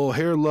 Kit Bull,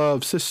 Hair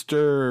Love,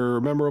 Sister,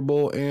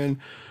 Memorable, and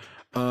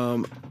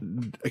I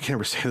can't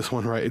ever say this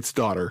one right. It's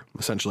Daughter,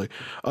 essentially.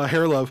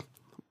 Hair Love,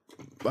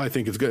 I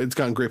think it's good. It's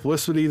gotten great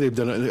publicity. They've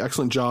done an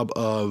excellent job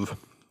of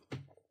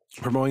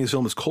promoting this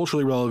film as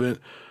culturally relevant.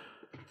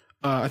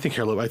 I think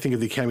Hair Love. I think if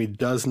the Academy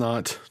does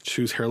not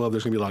choose Hair Love,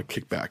 there's going to be a lot of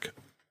kickback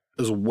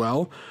as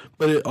well.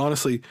 But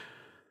honestly,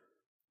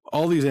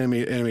 all these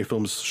anime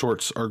films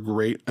shorts are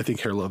great. I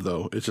think Hair Love,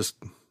 though, it's just,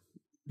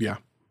 yeah,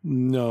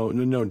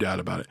 no doubt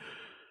about it.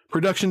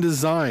 Production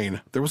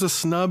design. There was a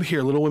snub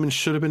here. Little Women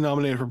should have been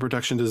nominated for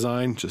production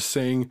design. Just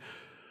saying.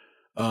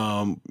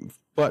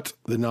 But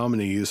the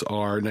nominees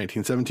are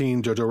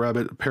 1917, Jojo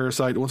Rabbit,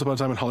 Parasite, Once Upon a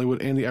Time in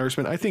Hollywood, and The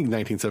Irishman. I think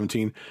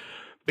 1917,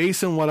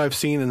 based on what I've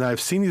seen, and I've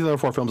seen these other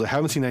 4 films, I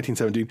haven't seen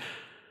 1917.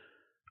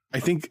 I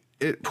think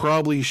it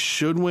probably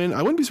should win.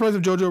 I wouldn't be surprised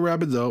if Jojo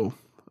Rabbit, though,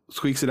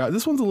 squeaks it out.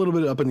 This one's a little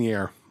bit up in the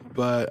air,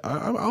 but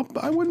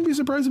I wouldn't be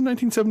surprised if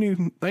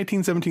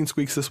 1917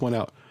 squeaks this one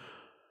out.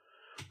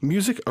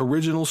 Music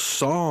original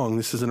song.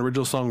 This is an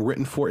original song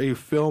written for a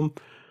film.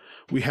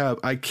 We have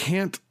I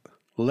Can't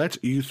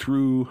Let You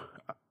Through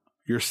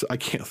I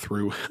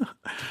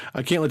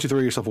Can't Let You Throw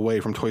Yourself Away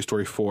from Toy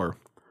Story 4.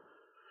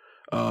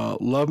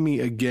 Love Me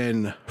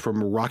Again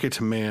from Rocket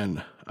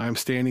Man. I'm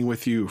Standing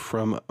With You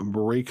from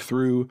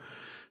Breakthrough.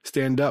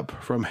 Stand Up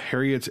from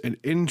Harriet, and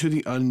Into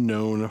the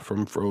Unknown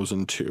from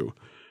Frozen 2.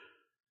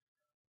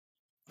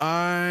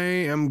 I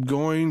am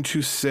going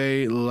to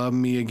say Love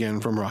Me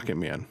Again from Rocket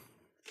Man.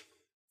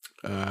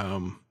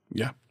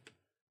 Yeah.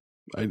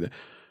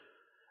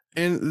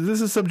 And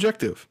this is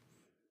subjective,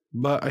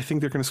 but I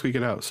think they're going to squeak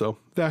it out. So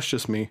that's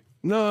just me.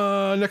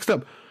 No, next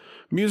up,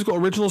 musical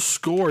original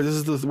score.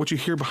 This is what you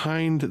hear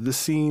behind the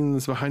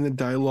scenes, behind the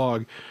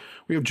dialogue.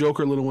 We have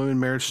Joker, Little Women,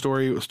 Marriage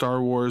Story,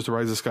 Star Wars, The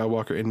Rise of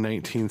Skywalker in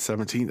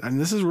 1917. And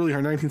this is really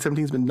hard.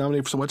 1917 has been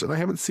nominated for so much, and I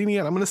haven't seen it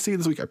yet. I'm going to see it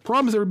this week. I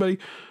promise everybody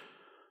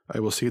I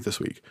will see it this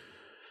week.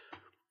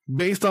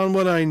 Based on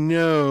what I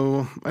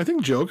know, I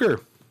think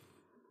Joker.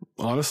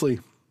 Honestly,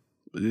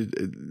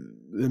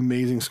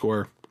 amazing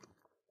score.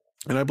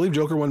 And I believe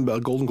Joker won a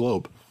Golden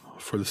Globe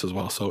for this as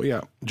well. So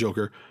yeah,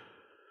 Joker.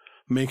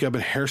 Makeup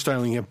and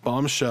hairstyling at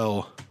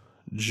Bombshell,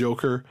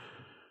 Joker,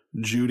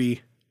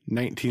 Judy,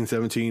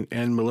 1917,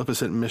 and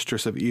Maleficent,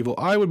 Mistress of Evil.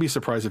 I would be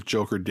surprised if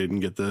Joker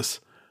didn't get this.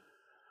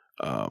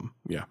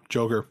 Yeah,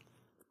 Joker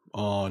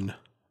on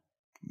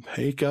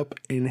makeup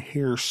and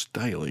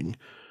hairstyling.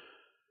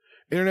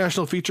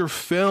 International feature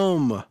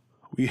film.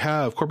 We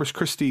have Corpus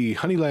Christi,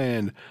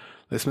 Honeyland,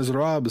 Les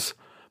Miserables,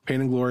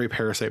 Pain and Glory,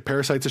 Parasite.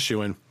 Parasite's a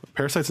shoo-in.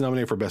 Parasite's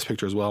nominated for Best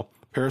Picture as well.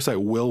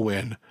 Parasite will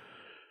win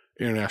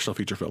International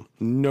Feature Film,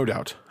 no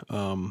doubt.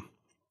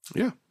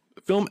 Yeah.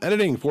 Film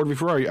editing, Ford v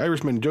Ferrari,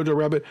 Irishman, Jojo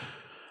Rabbit,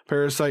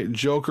 Parasite,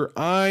 Joker.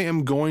 I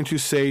am going to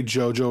say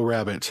Jojo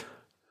Rabbit.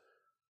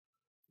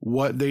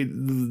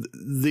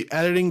 The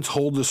editing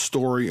told the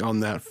story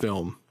on that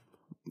film.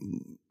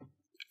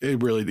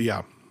 It really,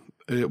 yeah.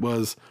 It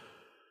was...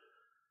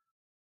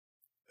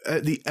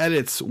 the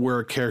edits were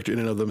a character in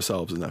and of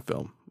themselves in that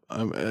film.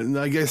 And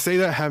I say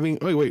that having...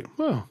 Wait.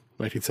 Oh,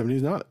 1970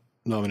 is not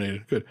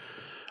nominated. Good.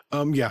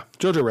 Yeah,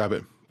 Jojo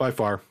Rabbit, by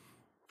far.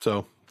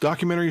 So,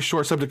 documentary,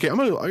 short subject. I got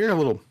a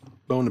little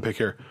bone to pick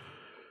here.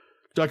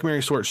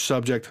 Documentary, short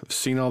subject. I've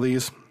seen all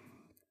these.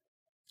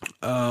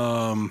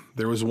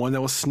 There was one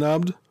that was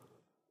snubbed,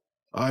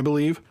 I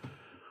believe.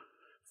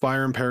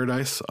 Fire in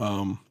Paradise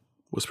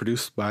was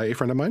produced by a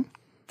friend of mine.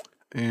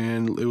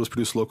 And it was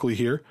produced locally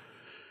here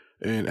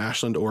in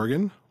Ashland,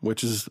 Oregon,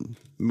 which is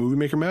Movie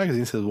Maker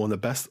Magazine says one of the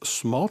best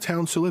small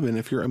towns to live in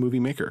if you're a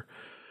movie maker.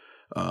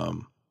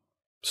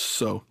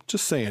 So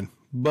just saying.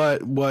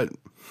 But what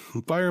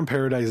Fire in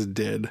Paradise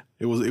did,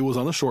 it was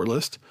on the short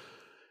list,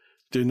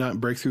 did not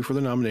break through for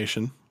the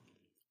nomination.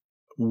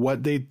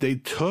 What they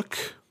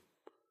took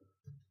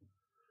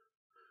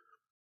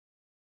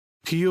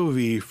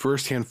POV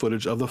firsthand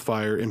footage of the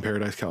fire in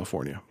Paradise,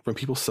 California from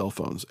people's cell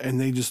phones.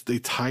 And they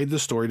tied the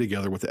story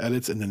together with the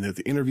edits and then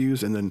the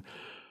interviews and then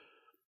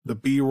the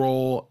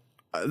B-roll.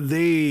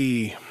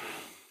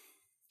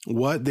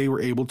 What they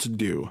were able to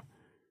do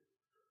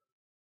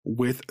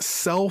with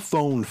cell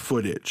phone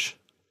footage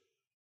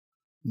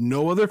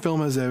no other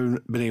film has ever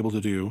been able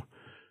to do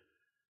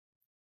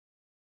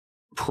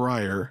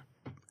prior.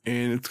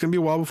 And it's going to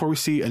be a while before we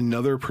see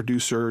another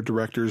producer,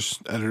 directors,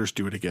 editors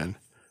do it again.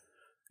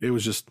 It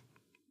was just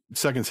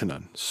second to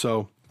none.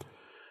 So,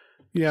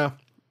 yeah,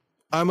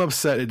 I'm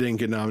upset it didn't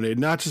get nominated.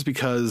 Not just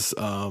because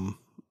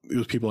it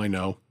was people I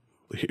know,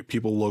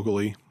 people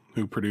locally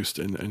who produced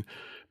and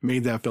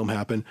made that film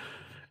happen.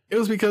 It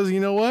was because,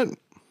 you know what?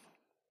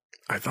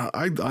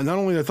 I not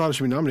only I thought it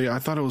should be nominated, I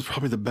thought it was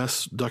probably the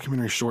best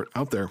documentary short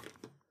out there.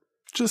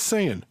 Just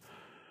saying.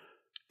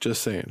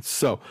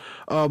 So,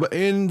 but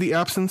in the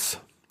absence,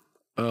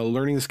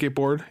 learning to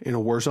skateboard in a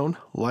war zone,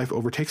 Life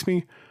Overtakes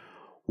Me,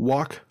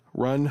 Walk,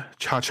 Run,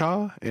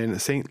 Cha-Cha,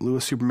 and St.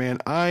 Louis Superman,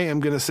 I am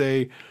going to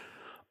say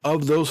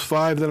of those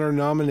 5 that are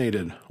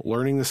nominated,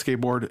 learning to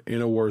skateboard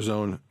in a war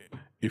zone,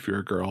 if you're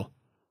a girl,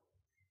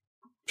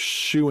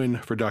 shoo-in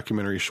for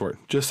documentary short.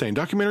 Just saying.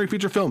 Documentary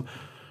feature film,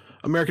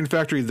 American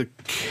Factory, The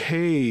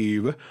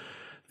Cave,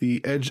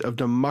 The Edge of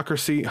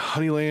Democracy,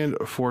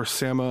 Honeyland for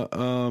Sama,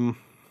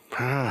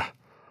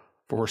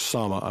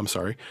 I'm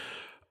sorry.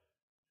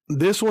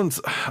 This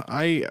one's,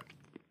 I'm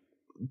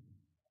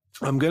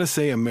going to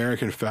say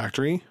American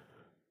Factory.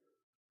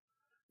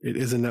 It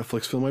is a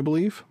Netflix film, I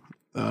believe.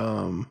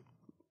 Having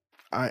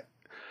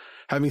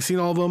seen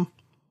all of them,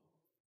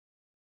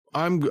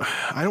 I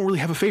don't really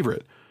have a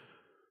favorite.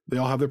 They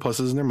all have their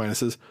pluses and their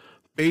minuses.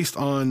 Based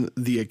on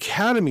the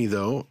Academy,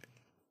 though,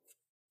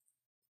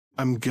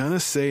 I'm going to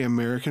say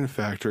American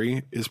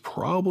Factory is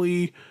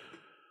probably,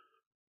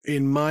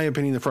 in my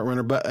opinion, the front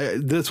runner, but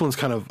this one's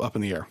kind of up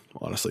in the air,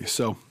 honestly.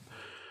 So,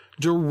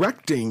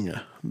 directing,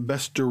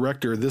 Best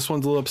Director. This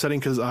one's a little upsetting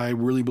because I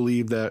really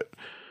believe that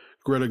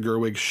Greta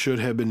Gerwig should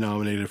have been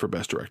nominated for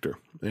Best Director,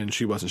 and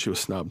she wasn't. She was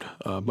snubbed.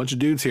 A bunch of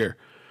dudes here.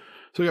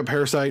 So we got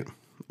Parasite,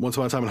 Once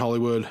Upon a Time in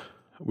Hollywood.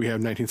 We have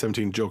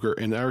 1917, Joker,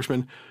 and The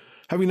Irishman.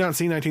 Having not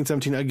seen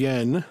 1917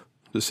 again,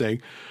 just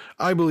saying,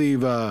 I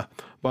believe I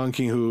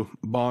believe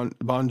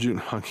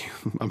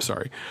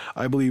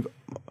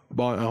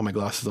my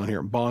glasses on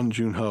here. Bong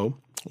Joon-ho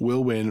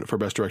will win for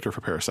Best Director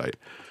for Parasite.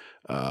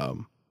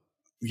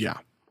 Yeah,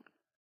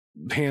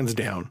 hands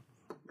down.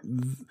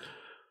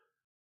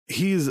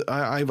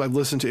 I've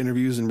listened to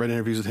interviews and read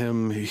interviews with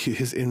him.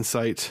 His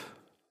insight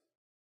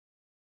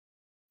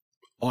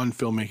on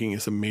filmmaking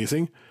is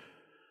amazing.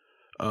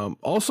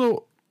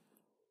 Also,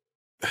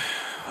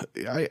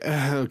 I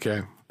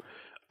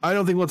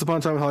don't think Once Upon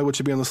a Time in Hollywood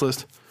should be on this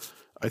list.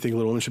 I think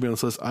Little Women should be on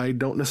this list. I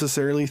don't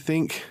necessarily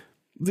think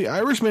The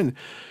Irishman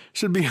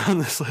should be on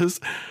this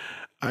list.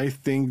 I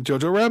think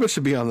Jojo Rabbit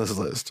should be on this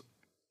list.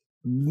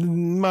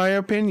 My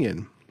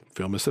opinion.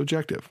 Film is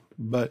subjective.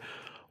 But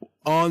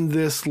on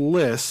this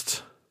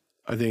list,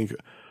 I think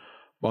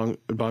Bong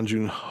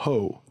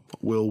Joon-ho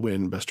will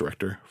win Best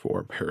Director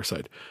for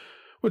Parasite.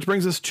 Which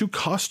brings us to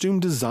costume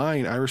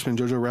design. Irishman,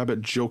 Jojo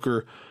Rabbit,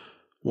 Joker,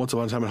 Once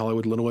Upon a Time in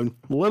Hollywood, Little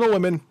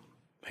Women,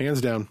 hands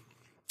down.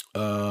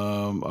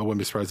 I wouldn't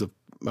be surprised if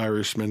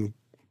Irishman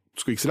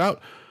squeaks it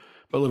out,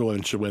 but Little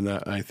Women should win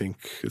that. I think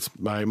it's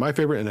my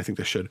favorite, and I think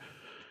they should.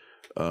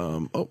 We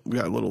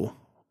got a little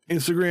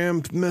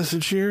Instagram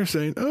message here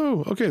saying,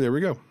 oh, okay, there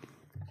we go.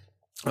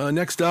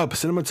 Next up,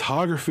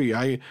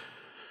 cinematography.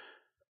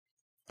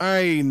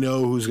 I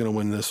know who's going to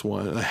win this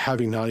one,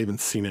 having not even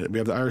seen it. We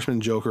have The Irishman,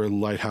 Joker,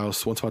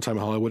 Lighthouse, Once Upon a Time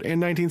in Hollywood,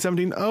 and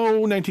 1917. Oh,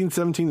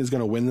 1917 is going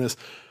to win this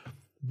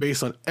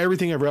based on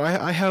everything I've read.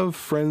 I have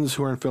friends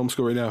who are in film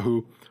school right now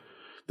who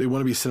they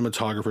want to be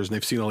cinematographers, and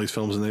they've seen all these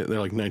films, and they're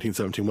like,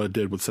 1917, what it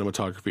did with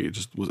cinematography, it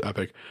just was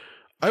epic.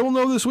 I will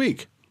know this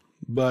week,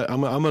 but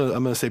I'm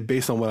gonna say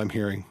based on what I'm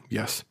hearing,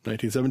 yes,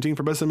 1917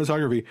 for best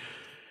cinematography.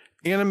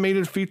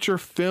 Animated feature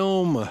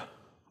film,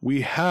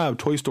 we have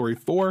Toy Story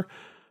 4,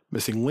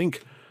 Missing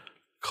Link,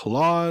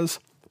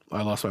 Claws,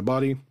 I Lost My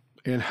Body,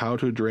 and How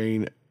to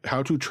Train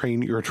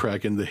Your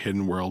Dragon: The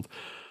Hidden World.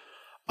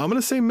 I'm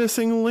going to say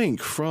Missing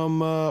Link from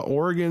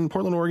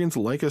Portland, Oregon's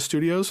Laika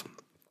Studios.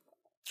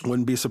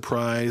 Wouldn't be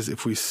surprised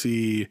if we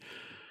see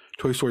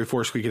Toy Story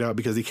 4 squeak it out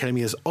because the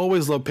Academy has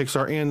always loved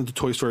Pixar and the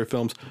Toy Story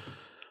films.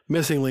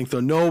 Missing Link,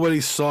 though,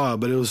 nobody saw it,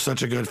 but it was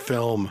such a good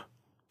film.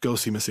 Go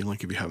see Missing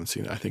Link if you haven't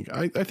seen it. I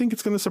think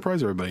it's going to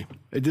surprise everybody.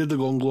 It did the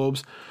Golden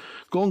Globes.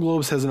 Golden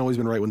Globes hasn't always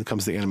been right when it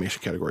comes to the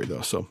animation category,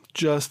 though. So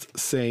just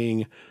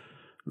saying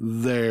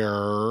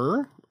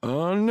there.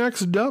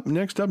 Next up,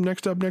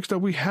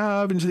 we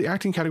have into the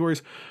acting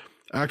categories.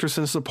 Actress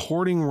in a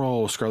supporting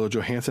role, Scarlett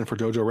Johansson for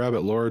Jojo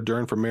Rabbit, Laura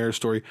Dern for Marriage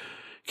Story,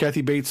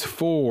 Kathy Bates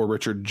for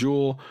Richard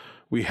Jewell.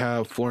 We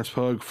have Florence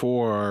Pugh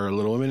for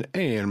Little Women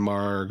and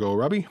Margot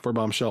Robbie for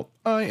Bombshell.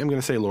 I am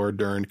going to say Laura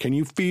Dern. Can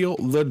you feel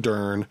the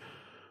Dern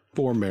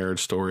for Marriage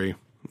Story?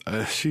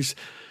 She's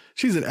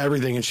in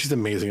everything, and she's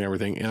amazing in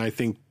everything. And I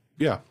think,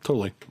 yeah,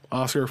 totally.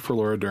 Oscar for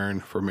Laura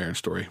Dern for Marriage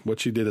Story. What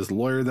she did as a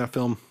lawyer in that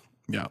film,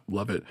 yeah,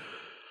 love it.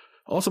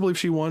 Also believe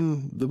she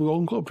won the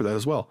Golden Globe for that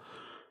as well.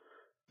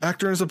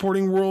 Actor in a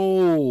supporting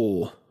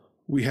role.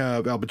 We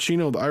have Al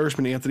Pacino, The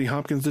Irishman, Anthony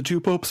Hopkins, The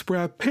Two Popes,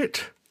 Brad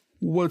Pitt,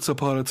 Once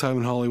Upon a Time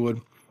in Hollywood,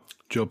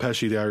 Joe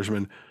Pesci, The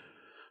Irishman,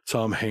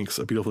 Tom Hanks,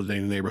 A Beautiful Day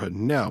in the Neighborhood.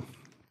 Now,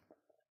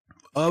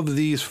 Of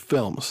these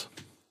films,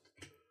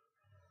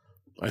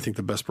 I think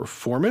the best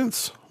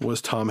performance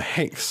was Tom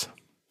Hanks.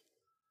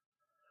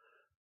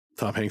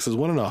 Tom Hanks has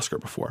won an Oscar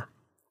before.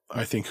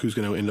 I think who's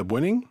going to end up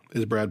winning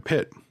is Brad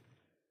Pitt.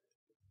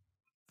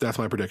 That's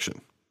my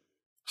prediction.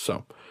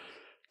 So,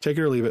 take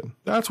it or leave it.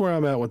 That's where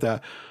I'm at with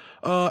that.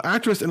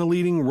 Actress in a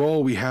leading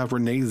role, we have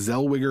Renee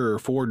Zellweger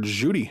for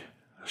Judy,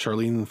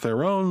 Charlize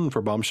Theron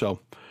for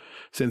Bombshell,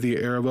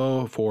 Cynthia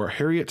Erivo for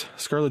Harriet,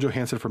 Scarlett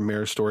Johansson for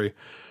Marriage Story,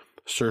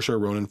 Saoirse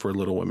Ronan for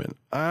Little Women.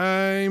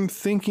 I'm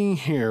thinking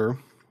here,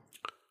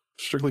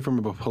 strictly from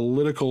a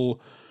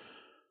political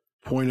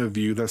point of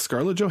view, that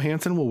Scarlett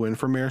Johansson will win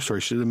for Marriage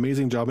Story. She did an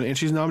amazing job, and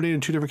she's nominated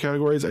in 2 different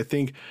categories. I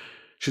think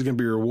she's going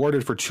to be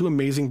rewarded for 2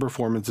 amazing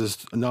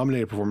performances,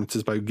 nominated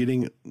performances, by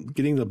getting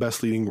the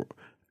Best Leading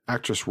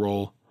Actress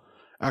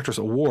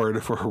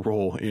award for her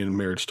role in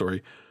Marriage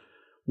Story.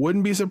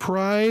 Wouldn't be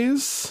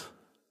surprised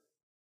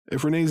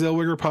if Renee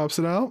Zellweger pops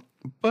it out,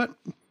 but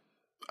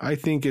I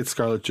think it's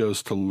Scarlett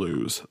Jo's to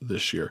lose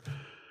this year.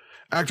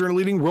 Actor in a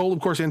leading role, of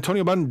course,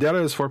 Antonio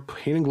Banderas for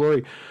Pain and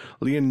Glory,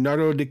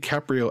 Leonardo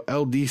DiCaprio,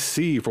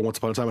 LDC for Once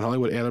Upon a Time in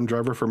Hollywood, Adam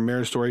Driver for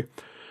Marriage Story,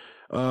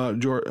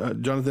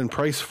 Jonathan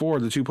Pryce for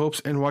The Two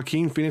Popes, and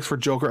Joaquin Phoenix for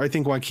Joker. I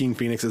think Joaquin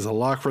Phoenix is a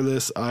lock for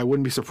this. I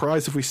wouldn't be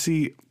surprised if we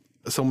see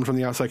someone from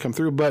the outside come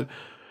through, but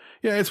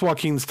yeah, it's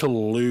Joaquin's to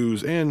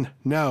lose. And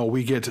now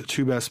we get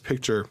to Best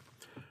Picture.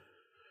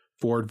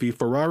 Ford v.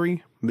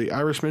 Ferrari, The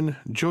Irishman,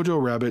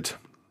 Jojo Rabbit,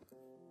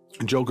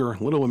 Joker,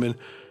 Little Women,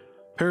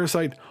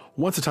 Parasite,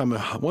 Once Upon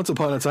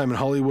a Time in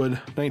Hollywood,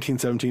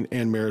 1917,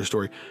 and Marriage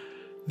Story.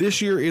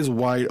 This year is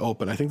wide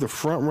open. I think the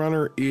front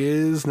runner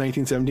is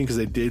 1917 because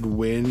they did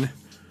win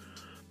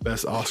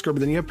Best Oscar, but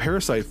then you have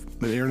Parasite,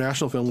 an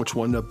international film, which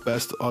won the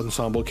Best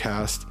Ensemble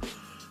Cast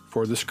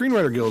for the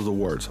Screenwriter Guild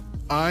Awards.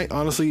 I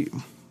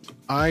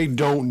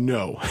don't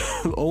know.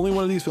 Only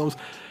one of these films,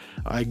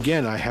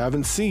 again, I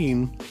haven't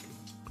seen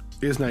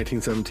is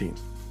 1917.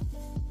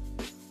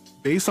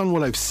 Based on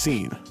what I've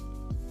seen,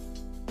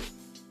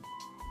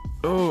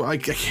 I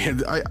can't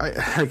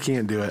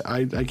do it.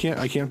 I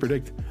can't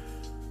predict.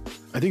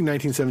 I think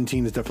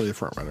 1917 is definitely the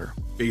front runner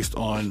based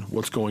on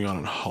what's going on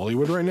in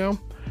Hollywood right now.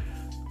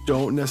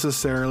 Don't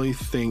necessarily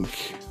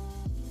think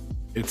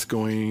it's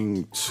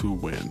going to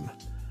win.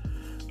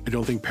 I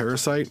don't think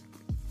Parasite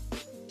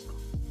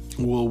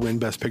will win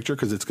Best Picture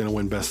because it's going to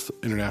win Best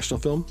International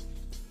Film.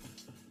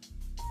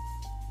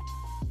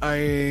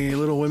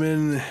 Little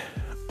Women,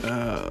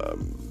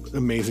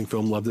 amazing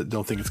film, loved it.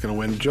 Don't think it's going to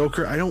win.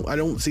 Joker, I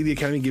don't see the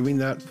Academy giving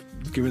it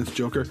to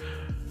Joker.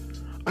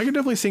 I could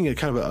definitely see it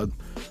kind of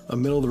a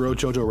middle of the road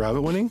Jojo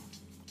Rabbit winning.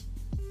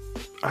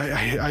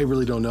 I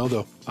really don't know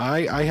though.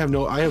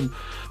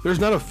 There's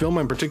not a film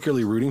I'm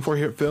particularly rooting for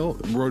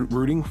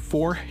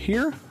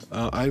here,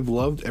 I've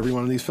loved every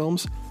one of these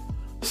films,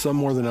 some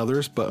more than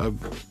others, but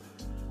I've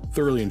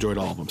thoroughly enjoyed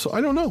all of them. So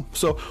I don't know.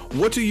 So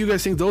what do you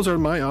guys think? Those are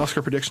my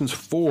Oscar predictions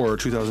for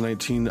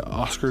 2019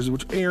 Oscars,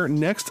 which air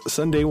next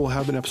Sunday. We'll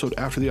have an episode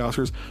after the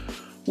Oscars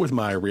with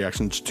my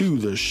reactions to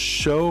the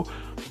show.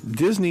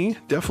 Disney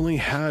definitely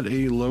had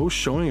a low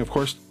showing. Of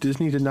course,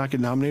 Disney did not get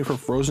nominated for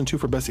Frozen 2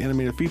 for Best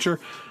Animated Feature,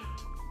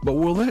 but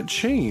will that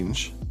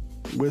change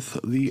with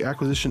the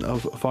acquisition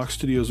of Fox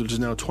Studios, which is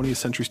now 20th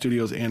Century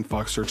Studios and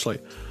Fox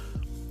Searchlight?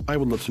 I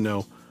would love to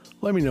know.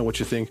 Let me know what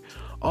you think.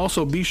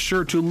 Also, be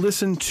sure to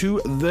listen to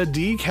the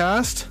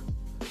D-Cast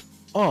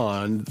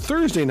on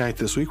Thursday night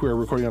this week. We're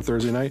recording on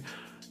Thursday night.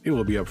 It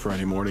will be up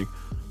Friday morning.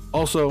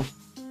 Also,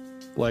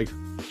 like,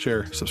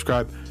 share,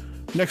 subscribe.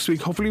 Next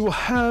week, hopefully we'll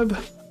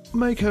have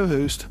my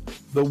co-host,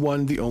 the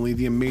one, the only,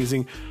 the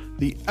amazing,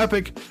 the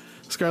epic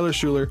Skylar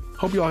Schuler.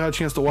 Hope you all had a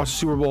chance to watch the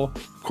Super Bowl.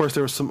 Of course,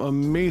 there were some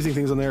amazing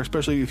things on there,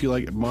 especially if you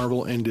like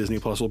Marvel and Disney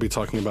Plus. We'll be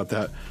talking about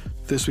that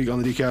this week on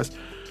the D-Cast.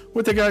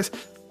 With that, guys,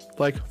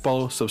 like,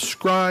 follow,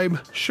 subscribe,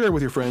 share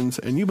with your friends,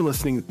 and you've been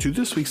listening to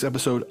this week's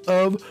episode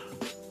of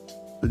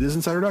the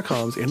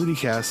DisInsider.com's and the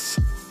D-Cast's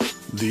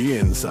The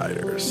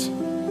Insiders.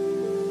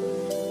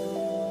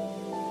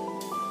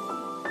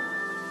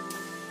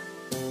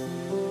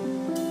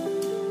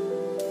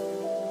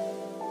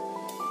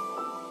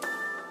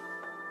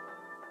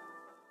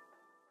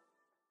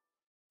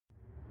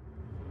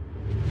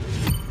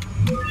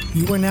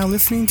 You are now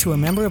listening to a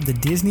member of the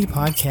Disney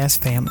Podcast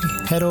family.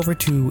 Head over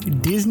to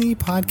Disney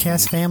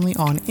Podcast Family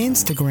on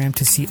Instagram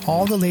to see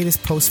all the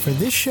latest posts for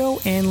this show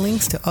and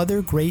links to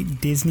other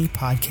great Disney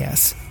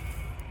podcasts.